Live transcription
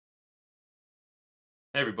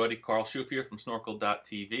Hey everybody, Carl Schoof here from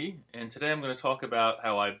Snorkel.tv, and today I'm going to talk about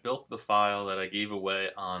how I built the file that I gave away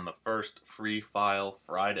on the first Free File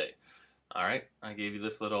Friday. Alright, I gave you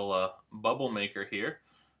this little bubble maker here,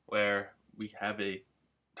 where we have a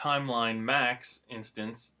TimelineMax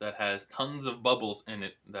instance that has tons of bubbles in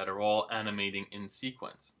it that are all animating in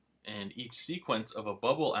sequence. And each sequence of a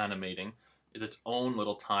bubble animating is its own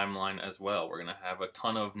little timeline as well. We're going to have a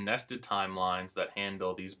ton of nested timelines that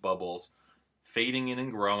handle these bubbles fading in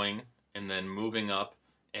and growing, and then moving up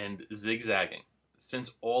and zigzagging.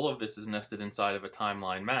 Since all of this is nested inside of a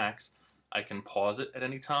TimelineMax, I can pause it at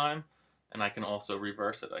any time, and I can also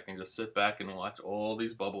reverse it. I can just sit back and watch all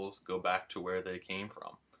these bubbles go back to where they came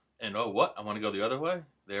from. And oh, what? I want to go the other way?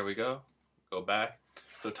 There we go. Go back.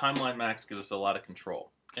 So TimelineMax gives us a lot of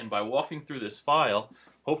control. And by walking through this file,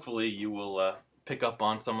 hopefully you will pick up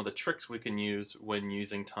on some of the tricks we can use when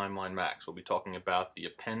using TimelineMax. We'll be talking about the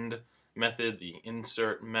append method, the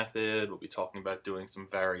insert method. We'll be talking about doing some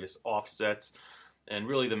various offsets, and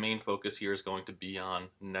really the main focus here is going to be on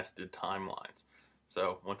nested timelines.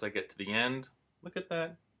 So once I get to the end, look at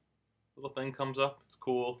that little thing comes up, it's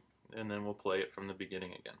cool, and then we'll play it from the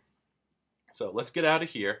beginning again. So let's get out of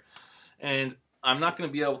here, and I'm not going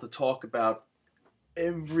to be able to talk about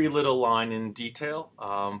every little line in detail,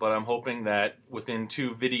 but I'm hoping that within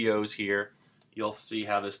 2 videos here you'll see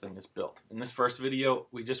how this thing is built. In this first video,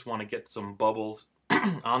 we just want to get some bubbles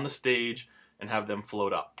on the stage and have them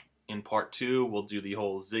float up. In part 2, we'll do the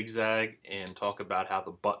whole zigzag and talk about how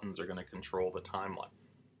the buttons are going to control the timeline.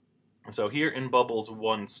 So here in Bubbles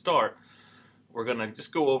 1 Start, we're going to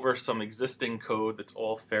just go over some existing code that's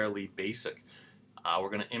all fairly basic. We're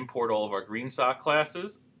going to import all of our green sock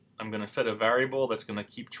classes. I'm going to set a variable that's going to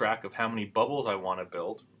keep track of how many bubbles I want to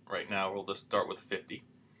build. Right now we'll just start with 50.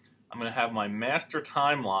 I'm going to have my master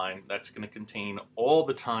timeline that's going to contain all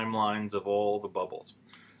the timelines of all the bubbles.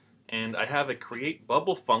 And I have a create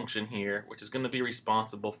bubble function here, which is going to be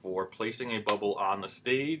responsible for placing a bubble on the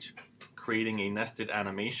stage, creating a nested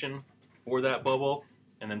animation for that bubble,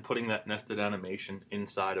 and then putting that nested animation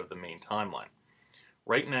inside of the main timeline.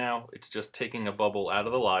 Right now, it's just taking a bubble out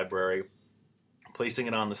of the library, placing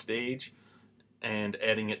it on the stage, and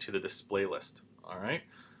adding it to the display list. All right.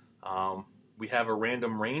 We have a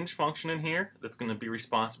random range function in here that's going to be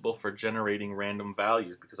responsible for generating random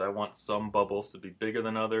values, because I want some bubbles to be bigger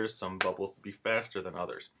than others, some bubbles to be faster than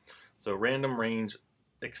others. So random range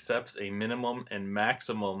accepts a minimum and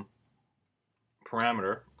maximum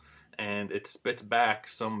parameter, and it spits back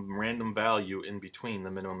some random value in between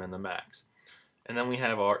the minimum and the max. And then we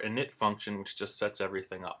have our init function, which just sets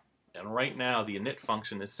everything up. And right now the init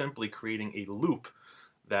function is simply creating a loop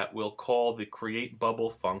that will call the create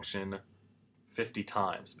bubble function 50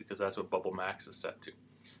 times, because that's what bubble max is set to.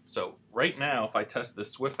 So right now, if I test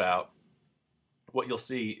this Swift out, what you'll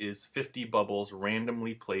see is 50 bubbles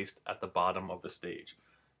randomly placed at the bottom of the stage.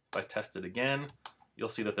 If I test it again, you'll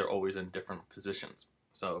see that they're always in different positions.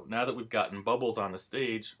 So now that we've gotten bubbles on the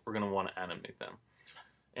stage, we're going to want to animate them.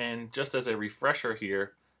 And just as a refresher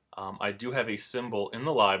here, I do have a symbol in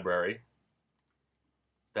the library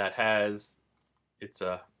that has its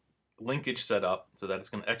linkage set up so that it's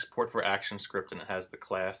going to export for ActionScript, and it has the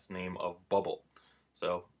class name of bubble.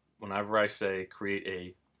 So whenever I say create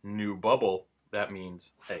a new bubble, that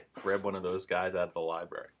means, hey, grab one of those guys out of the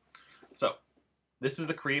library. So this is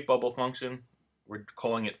the create bubble function. We're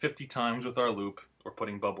calling it 50 times with our loop. We're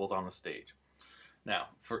putting bubbles on the stage. Now,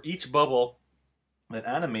 for each bubble that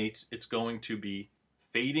animates, it's going to be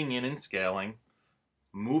fading in and scaling,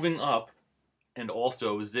 moving up, and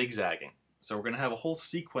also zigzagging. So we're going to have a whole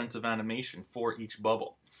sequence of animation for each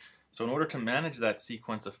bubble. So in order to manage that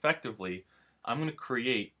sequence effectively, I'm going to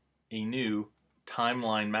create a new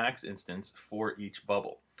TimelineMax instance for each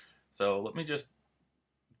bubble. So let me just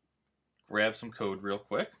grab some code real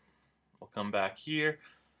quick. We'll come back here,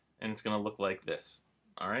 and it's going to look like this.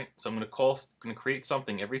 All right, so I'm going to create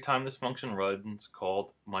something every time this function runs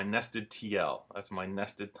called my nested TL. That's my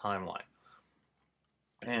nested timeline.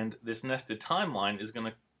 And this nested timeline is going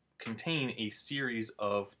to contain a series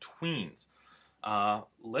of tweens.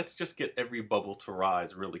 Let's just get every bubble to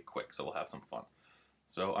rise really quick so we'll have some fun.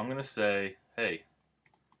 So I'm going to say, hey,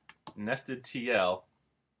 nested TL,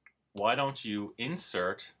 why don't you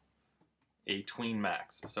insert a tween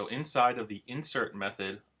max? So inside of the insert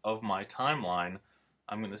method of my timeline,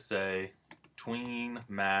 I'm going to say tween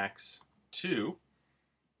max 2,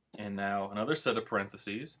 and now another set of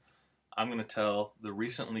parentheses. I'm going to tell the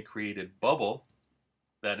recently created bubble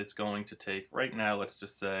that it's going to take, right now, let's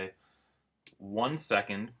just say 1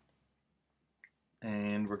 second,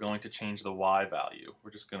 and we're going to change the Y value.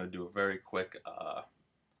 We're just going to do a very quick,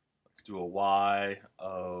 let's let's do a y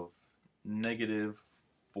of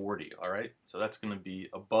 -40, all right? So that's going to be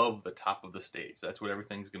above the top of the stage. That's what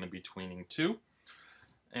everything's going to be tweening to.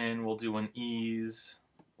 And we'll do an ease,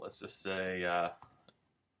 let's just say,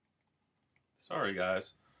 sorry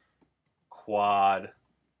guys, quad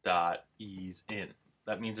dot ease in.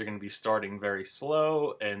 That means they're going to be starting very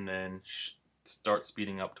slow and then start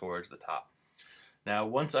speeding up towards the top. Now,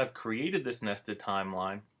 once I've created this nested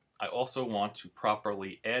timeline, I also want to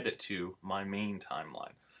properly add it to my main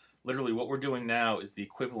timeline. Literally, what we're doing now is the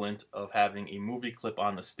equivalent of having a movie clip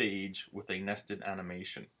on the stage with a nested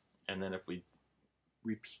animation. And then if we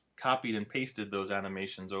copied and pasted those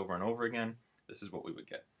animations over and over again, this is what we would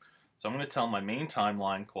get. So I'm going to tell my main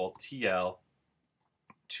timeline called TL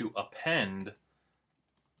to append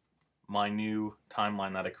my new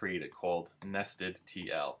timeline that I created called nested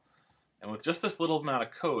TL. And with just this little amount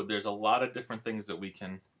of code, there's a lot of different things that we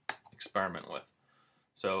can experiment with.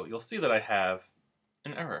 So you'll see that I have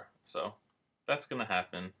an error. So that's going to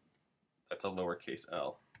happen. That's a lowercase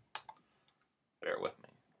l. Bear with me.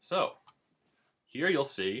 So here you'll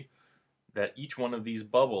see that each one of these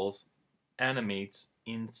bubbles animates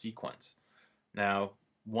in sequence. Now,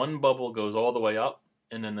 one bubble goes all the way up,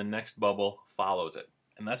 and then the next bubble follows it.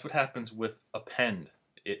 And that's what happens with append.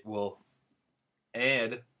 It will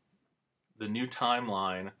add the new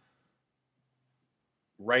timeline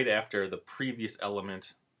right after the previous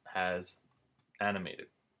element has animated.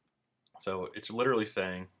 So it's literally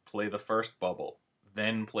saying, play the first bubble,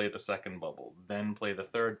 then play the second bubble, then play the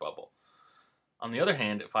third bubble. On the other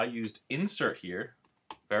hand, if I used insert here,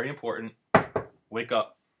 very important, wake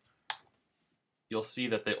up, you'll see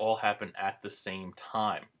that they all happen at the same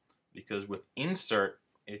time. Because with insert,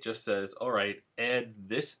 it just says, all right, add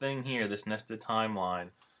this thing here, this nested timeline,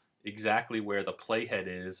 exactly where the playhead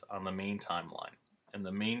is on the main timeline. And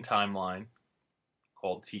the main timeline,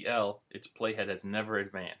 called TL, its playhead has never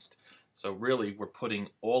advanced. So really, we're putting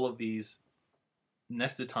all of these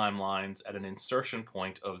nested timelines at an insertion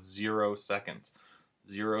point of 0 seconds.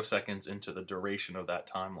 0 seconds into the duration of that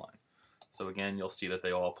timeline. So again, you'll see that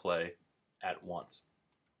they all play at once.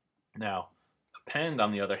 Now, append,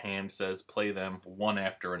 on the other hand, says play them one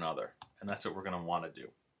after another. And that's what we're going to want to do.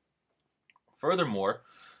 Furthermore,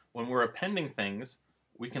 when we're appending things,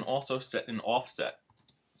 we can also set an offset.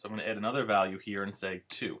 So I'm going to add another value here and say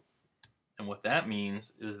 2. And what that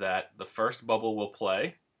means is that the first bubble will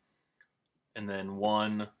play, and then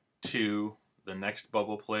 1, 2, the next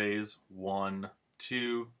bubble plays, 1,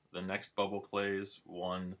 2, the next bubble plays,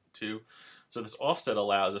 1, 2. So this offset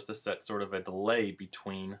allows us to set sort of a delay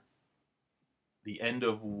between the end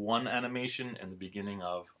of one animation and the beginning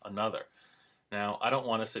of another. Now, I don't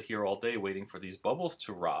want to sit here all day waiting for these bubbles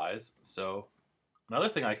to rise, so another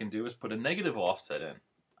thing I can do is put a negative offset in.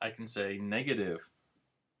 I can say negative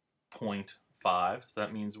 0.5, so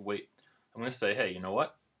that means wait. I'm going to say, hey, you know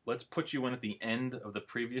what? Let's put you in at the end of the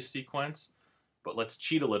previous sequence, but let's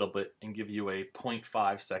cheat a little bit and give you a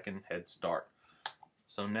 0.5 second head start.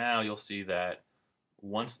 So now you'll see that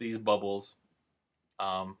once these bubbles,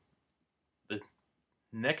 the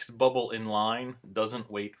next bubble in line doesn't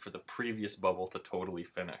wait for the previous bubble to totally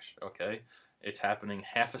finish, okay? It's happening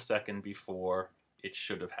half a second before it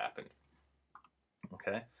should have happened,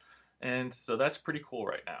 okay? And so that's pretty cool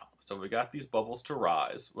right now. So we got these bubbles to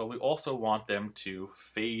rise. Well, we also want them to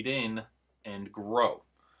fade in and grow.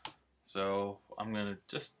 So I'm going to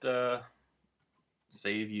just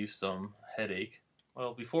save you some headache.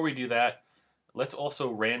 Well, before we do that, let's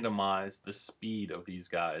also randomize the speed of these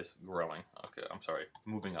guys growing. Okay, I'm sorry,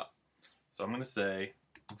 moving up. So I'm going to say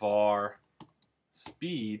var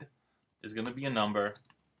speed is going to be a number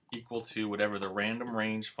equal to whatever the random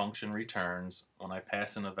range function returns when I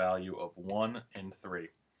pass in a value of 1 and 3.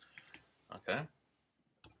 Okay?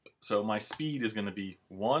 So my speed is going to be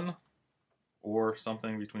 1 or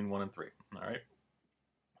something between 1 and 3. All right?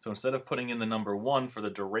 So instead of putting in the number 1 for the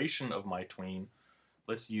duration of my tween,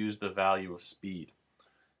 let's use the value of speed.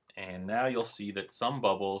 And now you'll see that some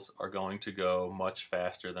bubbles are going to go much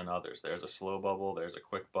faster than others. There's a slow bubble, there's a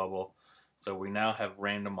quick bubble. So we now have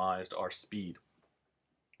randomized our speed.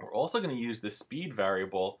 We're also going to use the speed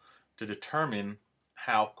variable to determine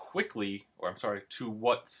how quickly, or I'm sorry, to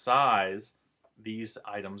what size these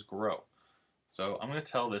items grow. So I'm going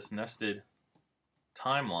to tell this nested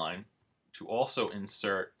timeline to also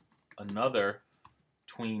insert another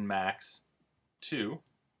TimelineMax 2.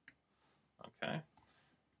 Okay.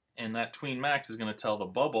 And that TimelineMax is going to tell the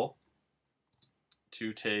bubble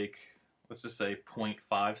to take, let's just say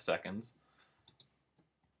 0.5 seconds.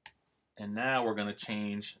 And now we're going to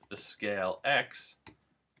change the scale X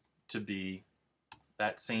to be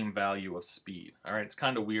that same value of speed. All right, it's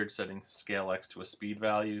kind of weird setting scale x to a speed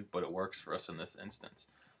value, but it works for us in this instance.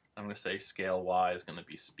 I'm going to say scale y is going to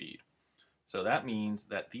be speed. So that means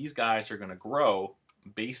that these guys are going to grow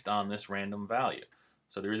based on this random value.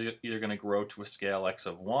 So they're either going to grow to a scale x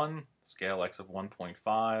of 1, scale x of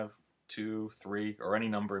 1.5, 2, 3, or any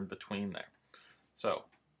number in between there. So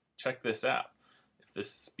check this out. If the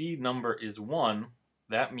speed number is 1,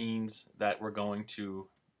 that means that we're going to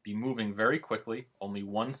be moving very quickly, only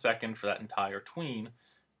 1 second for that entire tween,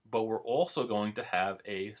 but we're also going to have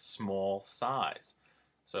a small size.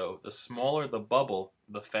 So the smaller the bubble,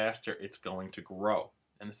 the faster it's going to grow.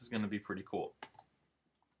 And this is going to be pretty cool.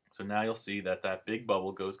 So now you'll see that that big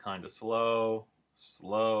bubble goes kind of slow,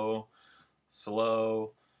 slow,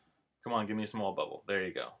 slow. Come on, give me a small bubble. There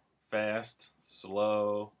you go. Fast,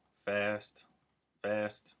 slow, fast,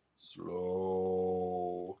 fast,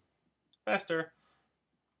 slow, faster.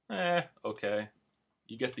 Okay.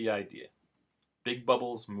 You get the idea. Big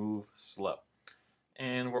bubbles move slow.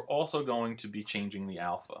 And we're also going to be changing the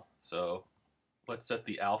alpha. So let's set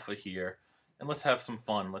the alpha here, and let's have some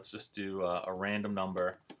fun. Let's just do a random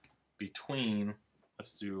number between,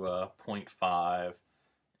 let's do 0.5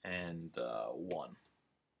 and 1.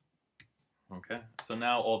 Okay, so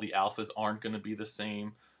now all the alphas aren't going to be the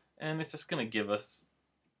same, and it's just going to give us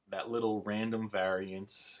that little random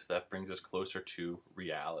variance that brings us closer to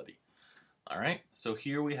reality. All right, so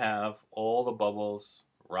here we have all the bubbles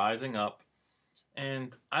rising up,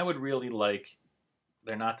 and I would really like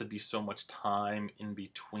there not to be so much time in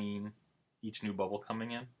between each new bubble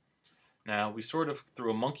coming in. Now, we sort of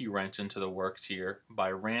threw a monkey wrench into the works here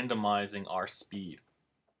by randomizing our speed,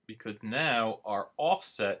 because now our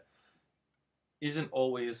offset isn't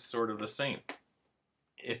always sort of the same.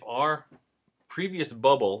 If our previous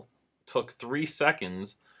bubble took 3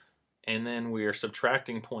 seconds and then we're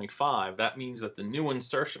subtracting 0.5, that means that the new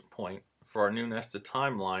insertion point for our new nested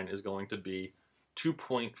timeline is going to be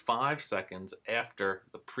 2.5 seconds after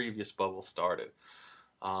the previous bubble started.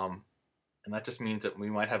 And that just means that we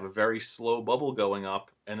might have a very slow bubble going up,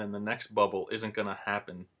 and then the next bubble isn't going to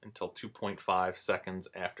happen until 2.5 seconds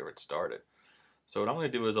after it started. So what I'm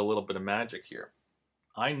going to do is a little bit of magic here.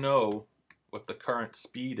 I know what the current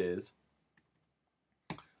speed is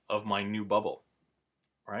of my new bubble,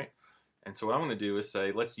 right? And so what I'm going to do is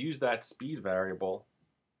say, let's use that speed variable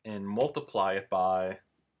and multiply it by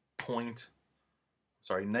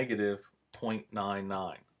negative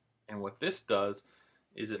 0.99. And what this does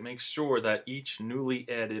is it makes sure that each newly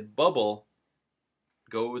added bubble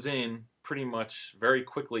goes in pretty much very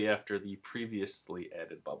quickly after the previously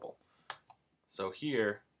added bubble. So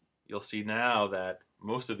here, you'll see now that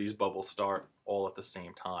most of these bubbles start all at the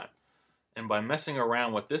same time. And by messing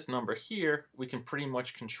around with this number here, we can pretty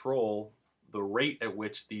much control the rate at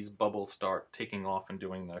which these bubbles start taking off and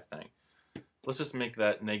doing their thing. Let's just make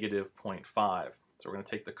that negative 0.5. So we're going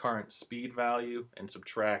to take the current speed value and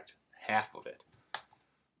subtract half of it.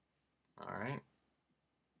 All right.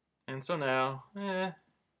 And so now,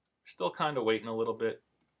 still kind of waiting a little bit.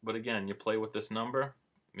 But again, you play with this number.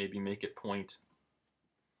 Maybe make it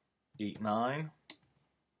 0.89.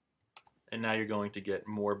 And now you're going to get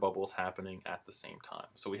more bubbles happening at the same time.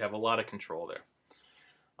 So we have a lot of control there.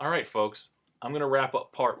 All right, folks. I'm going to wrap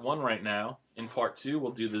up part 1 right now. In part 2,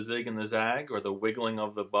 we'll do the zig and the zag, or the wiggling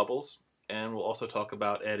of the bubbles. And we'll also talk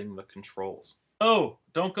about adding the controls. Oh,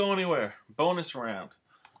 don't go anywhere. Bonus round.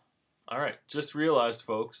 All right, just realized,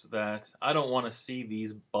 folks, that I don't want to see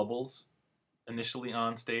these bubbles initially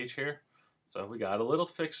on stage here. So we got a little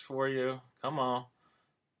fix for you. Come on.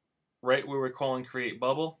 Right where we're calling create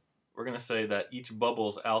bubble, we're going to say that each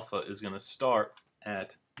bubble's alpha is going to start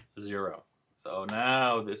at 0. So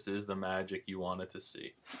now this is the magic you wanted to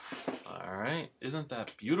see. All right, isn't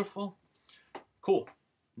that beautiful? Cool.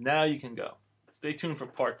 Now you can go. Stay tuned for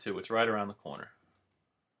part 2. It's right around the corner.